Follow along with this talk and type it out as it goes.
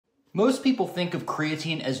Most people think of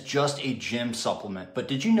creatine as just a gym supplement, but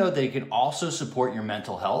did you know that it can also support your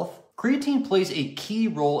mental health? Creatine plays a key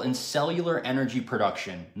role in cellular energy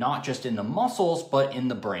production, not just in the muscles, but in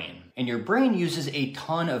the brain. And your brain uses a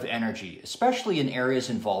ton of energy, especially in areas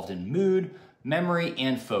involved in mood, memory,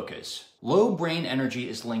 and focus. Low brain energy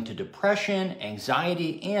is linked to depression,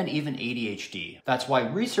 anxiety, and even ADHD. That's why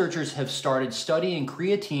researchers have started studying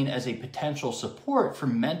creatine as a potential support for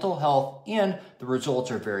mental health, and the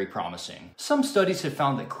results are very promising. Some studies have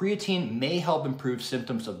found that creatine may help improve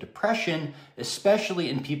symptoms of depression,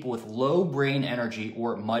 especially in people with low brain energy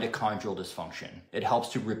or mitochondrial dysfunction. It helps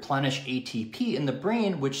to replenish ATP in the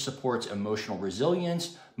brain, which supports emotional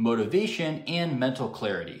resilience, motivation, and mental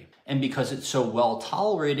clarity. And because it's so well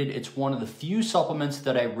tolerated, it's one of the few supplements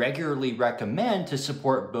that I regularly recommend to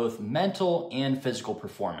support both mental and physical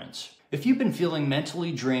performance. If you've been feeling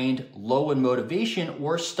mentally drained, low in motivation,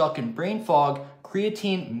 or stuck in brain fog,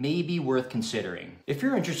 creatine may be worth considering. If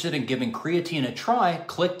you're interested in giving creatine a try,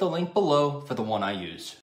 click the link below for the one I use.